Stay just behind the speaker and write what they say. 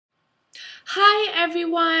Hi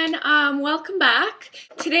everyone, welcome back.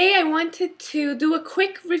 Today I wanted to do a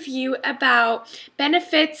quick review about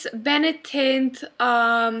Benefit's Benetint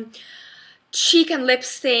cheek and lip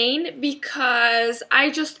stain because I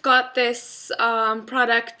just got this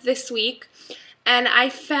product this week and I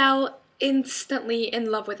fell instantly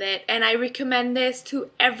in love with it, and I recommend this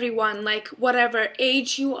to everyone, like whatever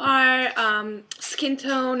age you are, skin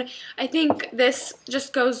tone. I think this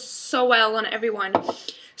just goes so well on everyone.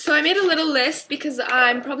 So I made a little list because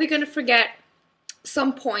I'm probably going to forget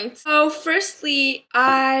some points. So firstly,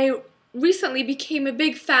 I recently became a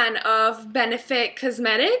big fan of Benefit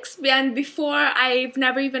Cosmetics, and before I've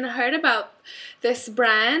never even heard about this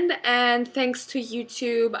brand, and thanks to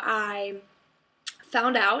YouTube I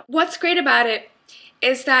found out. What's great about it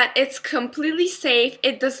is that it's completely safe.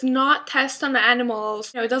 It does not test on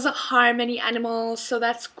animals. It doesn't harm any animals, so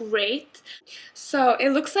that's great. So it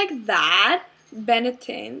looks like that.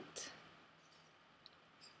 Benetint.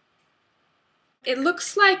 It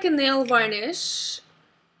looks like a nail varnish.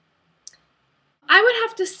 I would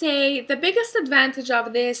have to say the biggest advantage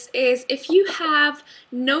of this is if you have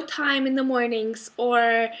no time in the mornings,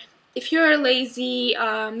 or if you're a lazy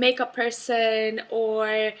makeup person,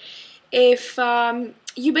 or if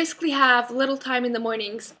you basically have little time in the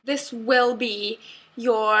mornings, this will be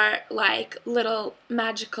your like little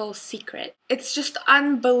magical secret. It's just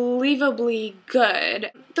unbelievably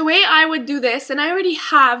good. The way I would do this, and I already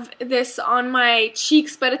have this on my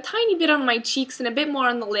cheeks, but a tiny bit on my cheeks and a bit more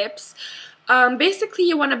on the lips. Basically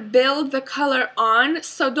you want to build the color on,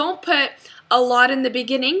 so don't put a lot in the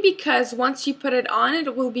beginning because once you put it on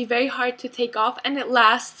it will be very hard to take off, and it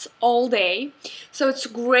lasts all day. So it's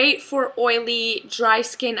great for oily, dry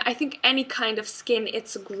skin. I think any kind of skin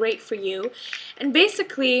it's great for you. And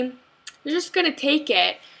basically you're just gonna take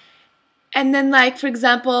it, and then like for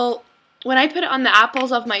example when I put it on the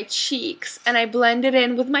apples of my cheeks and I blend it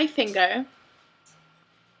in with my finger,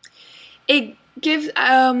 it gives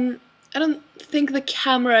I don't think the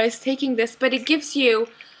camera is taking this, but it gives you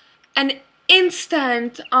an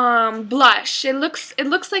instant blush. It looks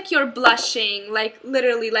like you're blushing, like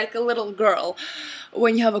literally like a little girl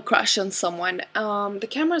when you have a crush on someone. The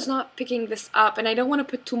camera's not picking this up, and I don't want to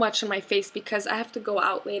put too much on my face because I have to go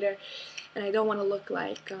out later and I don't want to look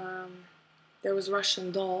like there was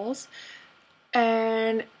Russian dolls.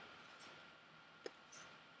 And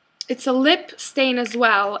it's a lip stain as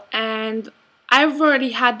well, and I've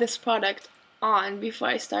already had this product on before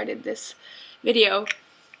I started this video.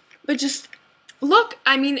 But just look,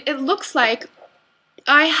 I mean, it looks like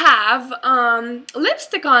I have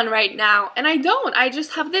lipstick on right now, and I don't. I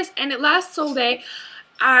just have this, and it lasts all day.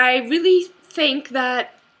 I really think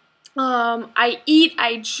that I eat,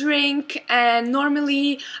 I drink, and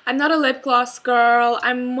normally I'm not a lip gloss girl.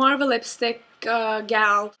 I'm more of a lipstick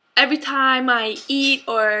gal. Every time I eat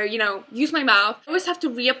or, you know, use my mouth, I always have to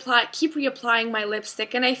keep reapplying my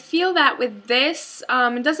lipstick, and I feel that with this,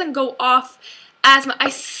 it doesn't go off as much. I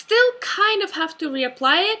still kind of have to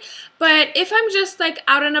reapply it, but if I'm just like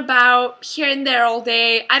out and about here and there all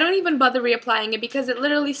day, I don't even bother reapplying it because it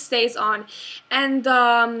literally stays on. And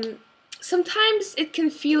sometimes it can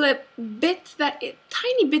feel a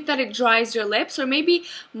tiny bit that it dries your lips, or maybe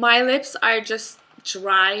my lips are just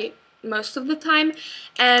dry most of the time.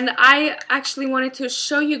 And I actually wanted to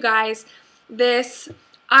show you guys this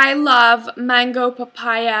I Love Mango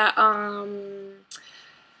Papaya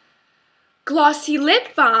glossy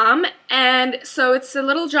lip balm, and so it's a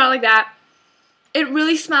little jar like that. It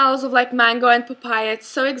really smells of like mango and papaya. It's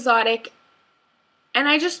so exotic, and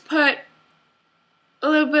I just put a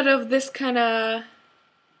little bit of this kind of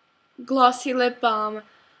glossy lip balm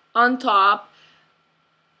on top.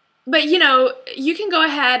 But you know, you can go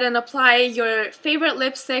ahead and apply your favorite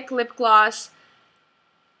lipstick, lip gloss,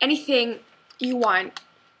 anything you want,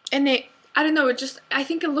 and I don't know, I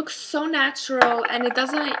think it looks so natural, and it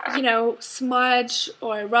doesn't, you know, smudge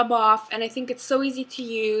or rub off, and I think it's so easy to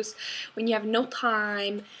use when you have no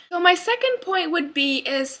time. So my second point would be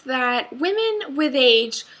is that women with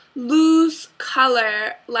age lose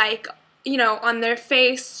color, like, you know, on their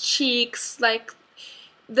face, cheeks, like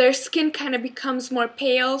their skin kind of becomes more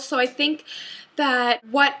pale. So I think that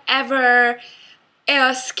whatever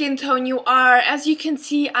skin tone you are, as you can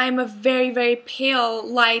see, I'm a very pale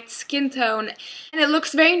light skin tone, and it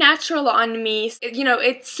looks very natural on me. You know,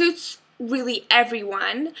 it suits really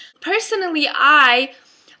everyone. Personally, I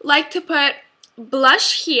like to put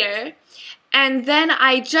blush here, and then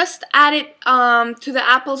I just add it to the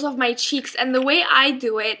apples of my cheeks. And the way I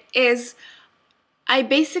do it is I'm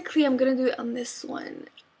gonna do it on this one.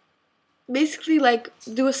 Basically like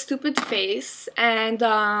do a stupid face and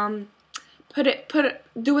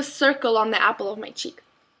do a circle on the apple of my cheek.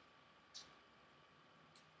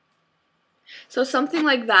 So something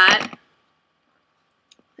like that.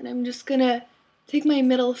 And I'm just gonna take my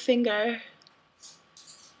middle finger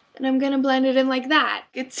and I'm gonna blend it in like that.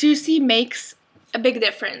 It seriously makes a big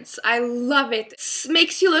difference. I love it. It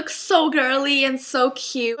makes you look so girly and so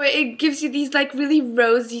cute. It gives you these like really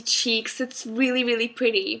rosy cheeks. It's really, really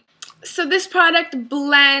pretty. So this product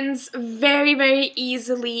blends very, very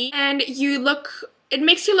easily, and it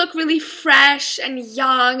makes you look really fresh and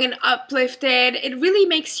young and uplifted. It really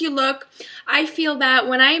makes you look, I feel that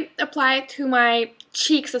when I apply it to my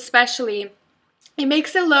cheeks especially, it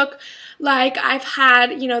makes it look like I've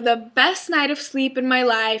had, you know, the best night of sleep in my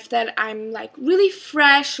life, that I'm like really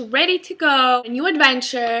fresh, ready to go, a new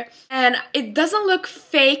adventure, and it doesn't look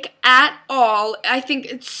fake at all. I think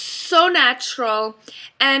it's so natural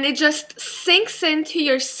and it just sinks into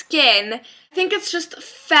your skin. I think it's just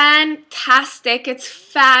fantastic. It's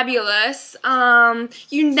fabulous.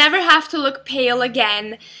 You never have to look pale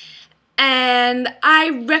again, and I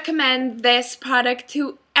recommend this product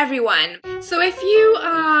to everyone. So if you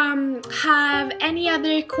have any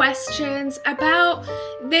other questions about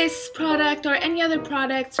this product or any other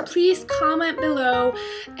products, please comment below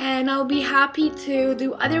and I'll be happy to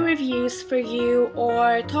do other reviews for you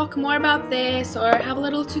or talk more about this or have a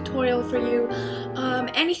little tutorial for you.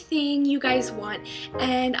 Anything you guys want.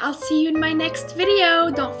 And I'll see you in my next video.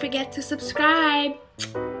 Don't forget to subscribe.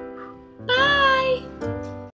 Bye!